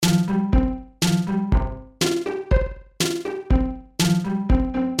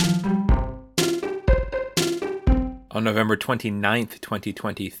On November 29th,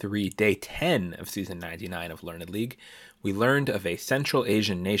 2023, day 10 of season 99 of Learned League, we learned of a Central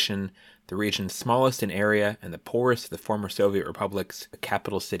Asian nation, the region's smallest in area and the poorest of the former Soviet republics, the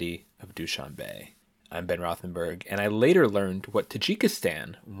capital city of Dushanbe. I'm Ben Rothenberg, and I later learned what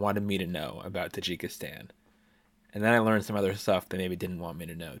Tajikistan wanted me to know about Tajikistan. And then I learned some other stuff they maybe didn't want me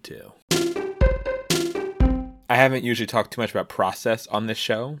to know, too. I haven't usually talked too much about process on this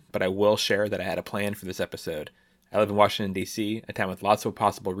show, but I will share that I had a plan for this episode. I live in Washington, D.C., a town with lots of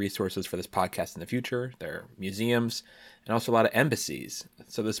possible resources for this podcast in the future. There are museums and also a lot of embassies.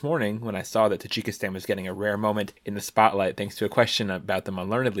 So this morning, when I saw that Tajikistan was getting a rare moment in the spotlight thanks to a question about them on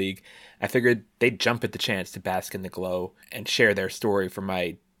Learned League, I figured they'd jump at the chance to bask in the glow and share their story for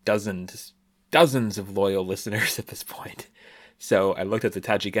my dozens of loyal listeners at this point. So I looked at the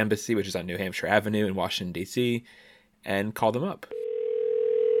Tajik embassy, which is on New Hampshire Avenue in Washington, D.C., and called them up.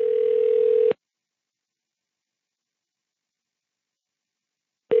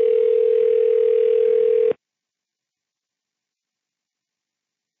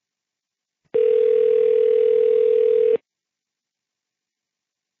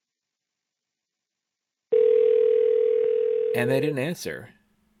 And they didn't answer.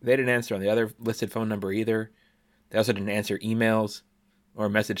 They didn't answer on the other listed phone number either. They also didn't answer emails or a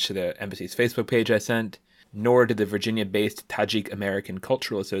message to the embassy's Facebook page I sent, nor did the Virginia-based Tajik American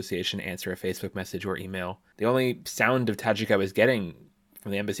Cultural Association answer a Facebook message or email. The only sound of Tajik I was getting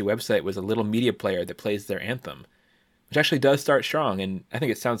from the embassy website was a little media player that plays their anthem, which actually does start strong, and I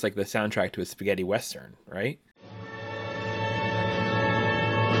think it sounds like the soundtrack to a spaghetti western, right?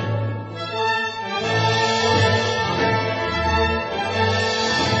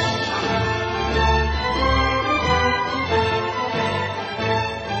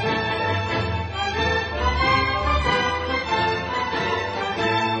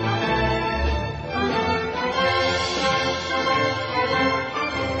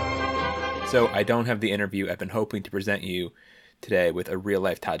 So I don't have the interview I've been hoping to present you today with a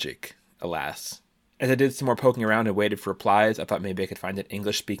real-life Tajik, alas. As I did some more poking around and waited for replies, I thought maybe I could find an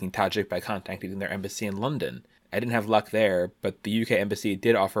English-speaking Tajik by contacting their embassy in London. I didn't have luck there, but the UK embassy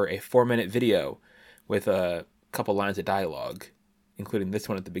did offer a 4-minute video with a couple lines of dialogue, including this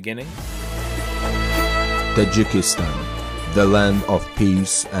one at the beginning. Tajikistan, the land of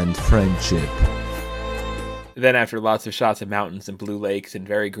peace and friendship. Then, after lots of shots of mountains and blue lakes and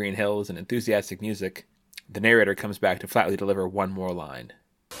very green hills and enthusiastic music, the narrator comes back to flatly deliver one more line.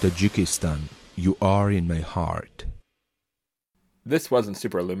 Tajikistan, you are in my heart. This wasn't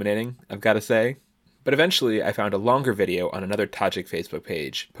super illuminating, I've got to say, but eventually I found a longer video on another Tajik Facebook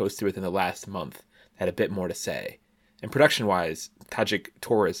page posted within the last month that had a bit more to say. And production-wise, Tajik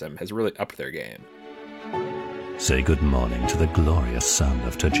tourism has really upped their game. Say good morning to the glorious sun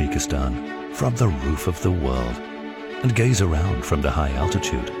of Tajikistan from the roof of the world, and gaze around from the high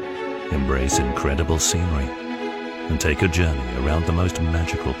altitude, embrace incredible scenery, and take a journey around the most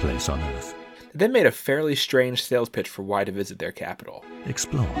magical place on earth. They made a fairly strange sales pitch for why to visit their capital.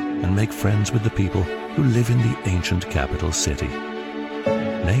 Explore and make friends with the people who live in the ancient capital city,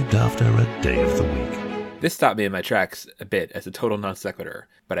 named after a day of the week. This stopped me in my tracks a bit as a total non sequitur,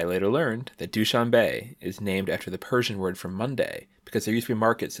 but I later learned that Dushanbe is named after the Persian word for Monday, because there used to be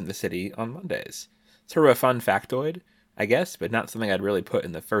markets in the city on Mondays. Sort of a fun factoid, I guess, but not something I'd really put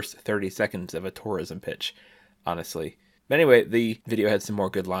in the first 30 seconds of a tourism pitch, honestly. But anyway, the video had some more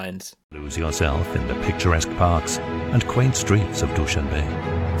good lines. Lose yourself in the picturesque parks and quaint streets of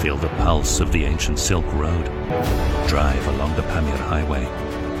Dushanbe. Feel the pulse of the ancient Silk Road. Drive along the Pamir Highway,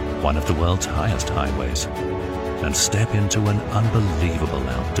 one of the world's highest highways, and step into an unbelievable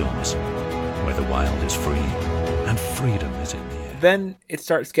outdoors, where the wild is free and freedom is in the air. Then it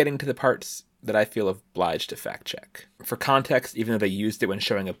starts getting to the parts that I feel obliged to fact check. For context, even though they used it when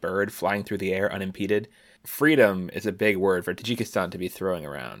showing a bird flying through the air unimpeded, freedom is a big word for Tajikistan to be throwing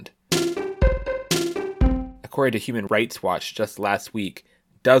around. According to Human Rights Watch just last week,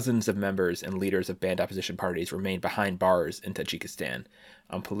 dozens of members and leaders of banned opposition parties remain behind bars in Tajikistan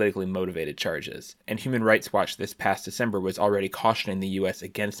on politically motivated charges. And Human Rights Watch this past December was already cautioning the U.S.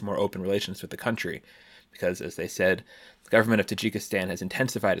 against more open relations with the country, because, as they said, the government of Tajikistan has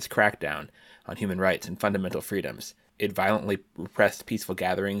intensified its crackdown on human rights and fundamental freedoms. It violently repressed peaceful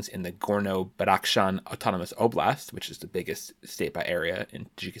gatherings in the Gorno-Badakhshan Autonomous Oblast, which is the biggest state by area in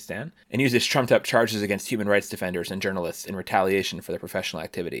Tajikistan, and uses trumped-up charges against human rights defenders and journalists in retaliation for their professional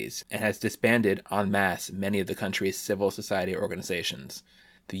activities, and has disbanded en masse many of the country's civil society organizations.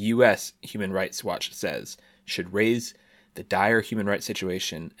 The U.S., Human Rights Watch says, should raise the dire human rights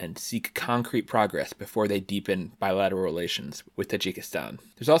situation and seek concrete progress before they deepen bilateral relations with Tajikistan.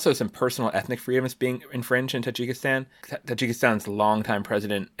 There's also some personal ethnic freedoms being infringed in Tajikistan. Tajikistan's longtime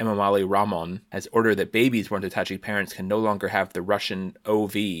president, Emomali Rahmon, has ordered that babies born to Tajik parents can no longer have the Russian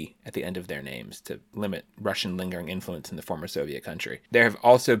OV at the end of their names to limit Russian lingering influence in the former Soviet country. There have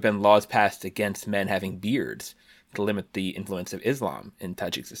also been laws passed against men having beards to limit the influence of Islam in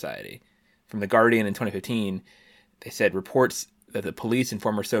Tajik society. From The Guardian in 2015, they said reports that the police in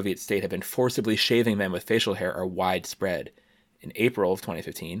former Soviet state have been forcibly shaving men with facial hair are widespread. In April of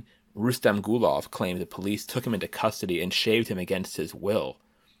 2015, Rustam Gulov claimed the police took him into custody and shaved him against his will.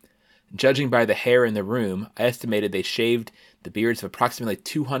 Judging by the hair in the room, I estimated they shaved the beards of approximately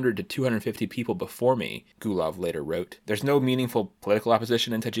 200 to 250 people before me, Gulov later wrote. There's no meaningful political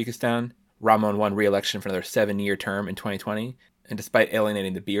opposition in Tajikistan. Rahmon won re-election for another 7-year term in 2020, and despite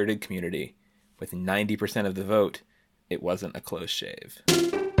alienating the bearded community with 90% of the vote, it wasn't a close shave.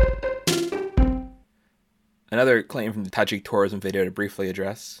 Another claim from the Tajik tourism video to briefly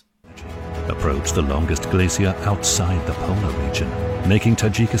address. Approach the longest glacier outside the polar region, making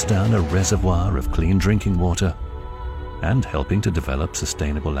Tajikistan a reservoir of clean drinking water and helping to develop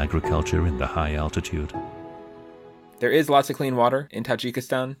sustainable agriculture in the high altitude. There is lots of clean water in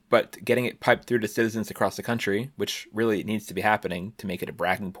Tajikistan, but getting it piped through to citizens across the country, which really needs to be happening to make it a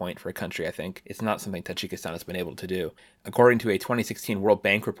bragging point for a country, I think, it's not something Tajikistan has been able to do. According to a 2016 World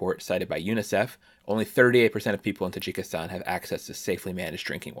Bank report cited by UNICEF, only 38% of people in Tajikistan have access to safely managed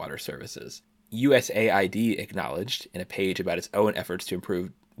drinking water services. USAID acknowledged in a page about its own efforts to improve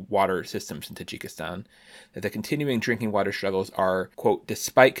water systems in Tajikistan that the continuing drinking water struggles are, quote,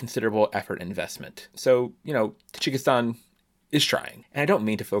 despite considerable effort and investment. So, Tajikistan is trying. And I don't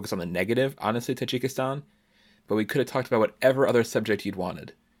mean to focus on the negative, honestly, Tajikistan, but we could have talked about whatever other subject you'd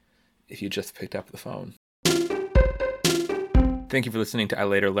wanted if you just picked up the phone. Thank you for listening to I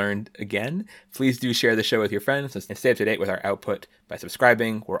Later Learned again. Please do share the show with your friends and stay up to date with our output by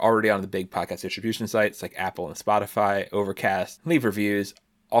subscribing. We're already on the big podcast distribution sites like Apple and Spotify, Overcast. Leave reviews.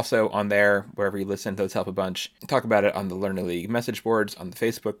 Also on there, wherever you listen, those help a bunch. Talk about it on the Learned League message boards, on the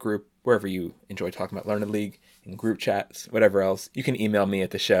Facebook group, wherever you enjoy talking about Learned League, in group chats, whatever else. You can email me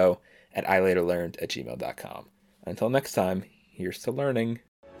at the show at ilaterlearned@gmail.com. Until next time, here's to learning.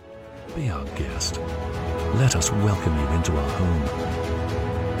 Be our guest. Let us welcome you into our home.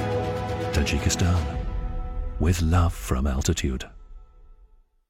 Tajikistan, with love from altitude.